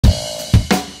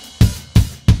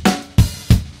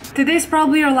Today's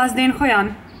probably our last day in Hoi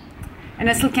An, and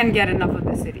I still can't get enough of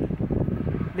the city.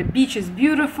 The beach is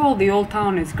beautiful, the old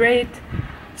town is great,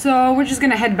 so we're just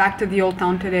gonna head back to the old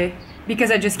town today because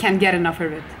I just can't get enough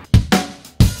of it.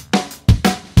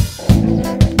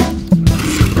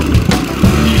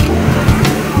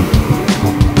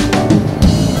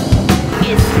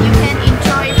 You can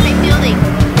enjoy fake building.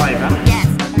 Yes.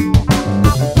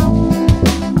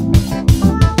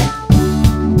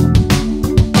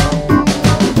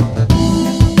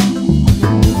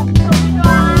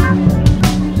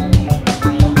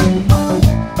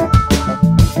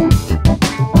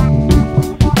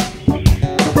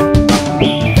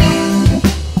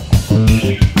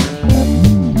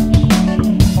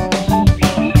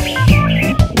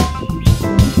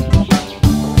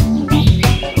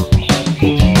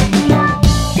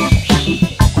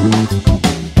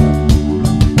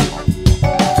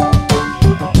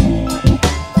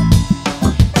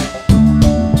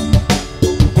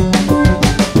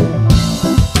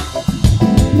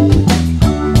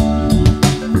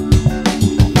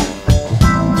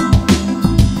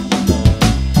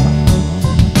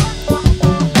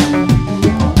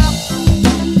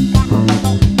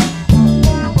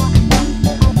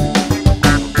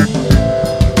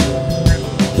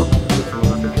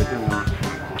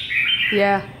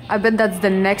 Yeah, I bet that's the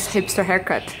next hipster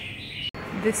haircut.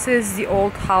 This is the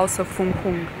old house of Phung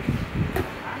Khung.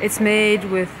 It's made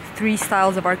with 3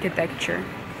 styles of architecture,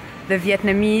 the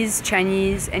Vietnamese,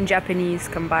 Chinese, and Japanese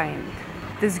combined.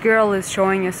 This girl is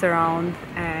showing us around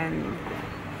and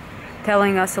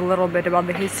telling us a little bit about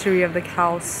the history of the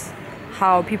house,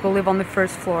 how people live on the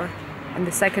first floor, and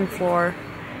the second floor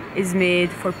is made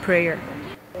for prayer.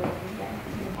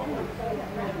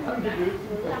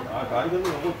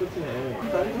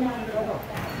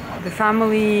 The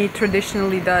family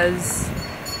traditionally does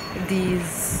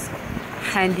these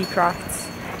handicrafts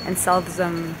and sells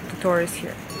them to tourists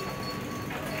here.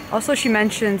 Also, she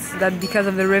mentions that because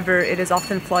of the river, it is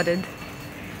often flooded,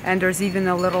 and there's even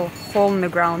a little hole in the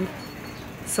ground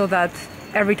so that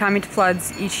every time it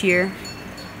floods each year,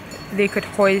 they could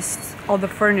hoist all the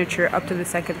furniture up to the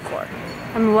second floor.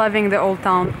 I'm loving the old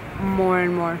town more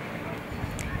and more.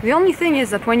 The only thing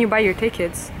is that when you buy your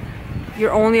tickets,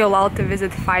 you're only allowed to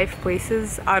visit 5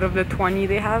 places out of the 20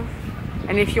 they have.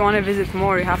 And if you want to visit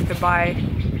more, you have to buy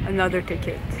another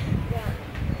ticket.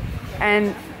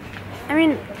 And I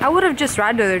mean, I would have just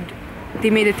rather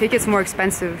they made the tickets more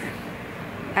expensive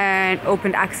and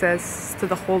opened access to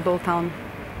the whole old town.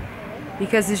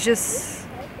 Because it's just,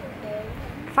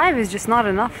 5 is just not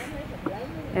enough.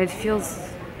 And it feels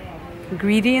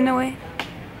greedy in a way.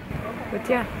 But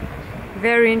yeah.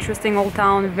 Very interesting old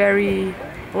town, a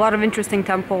lot of interesting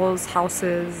temples,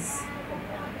 houses.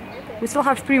 We still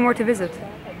have 3 more to visit.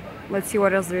 Let's see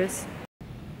what else there is.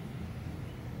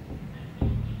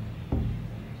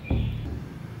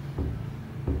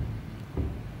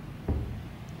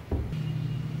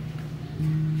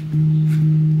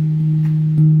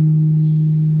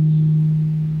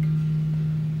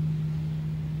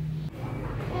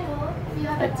 You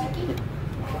have a ticket.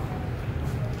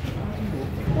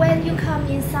 When you come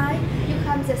inside, you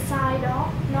come the side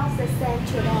door, not the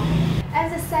central door.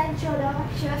 And the central door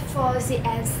just for the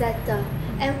ancestor.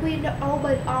 And we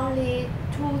open only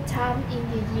 2 times in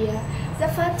the year. The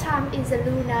first time is the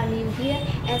Lunar New Year,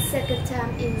 and second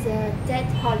time is the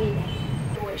Death Holiday.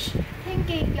 Wish.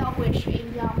 Thinking your wish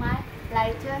in your mind.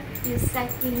 Later, you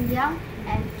second young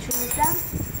and choose them.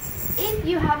 If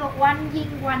you have a 1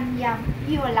 yin, 1 yang,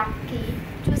 you are lucky.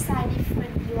 2 sides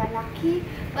different, you are lucky.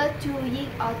 But 2 yin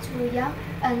or 2 yang,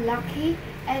 unlucky.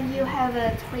 And you have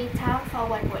a 3 times for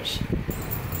 1 wish.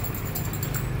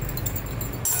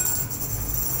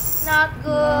 Not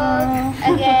good.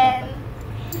 No. Again.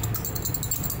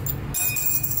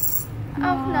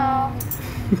 Oh no.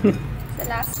 The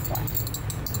last one.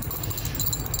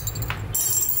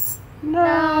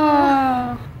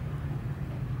 No.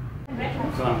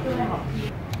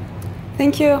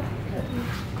 Thank you.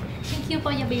 Thank you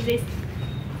for your visit.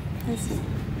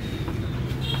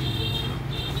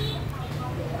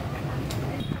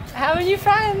 I have a new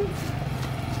friend.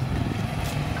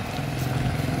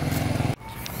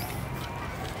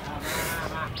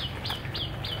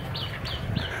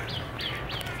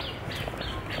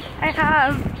 I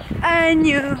have a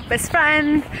new best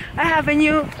friend. I have a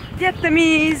new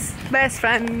Vietnamese best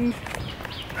friend.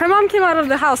 Her mom came out of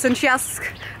the house and she asked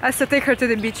us to take her to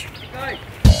the beach.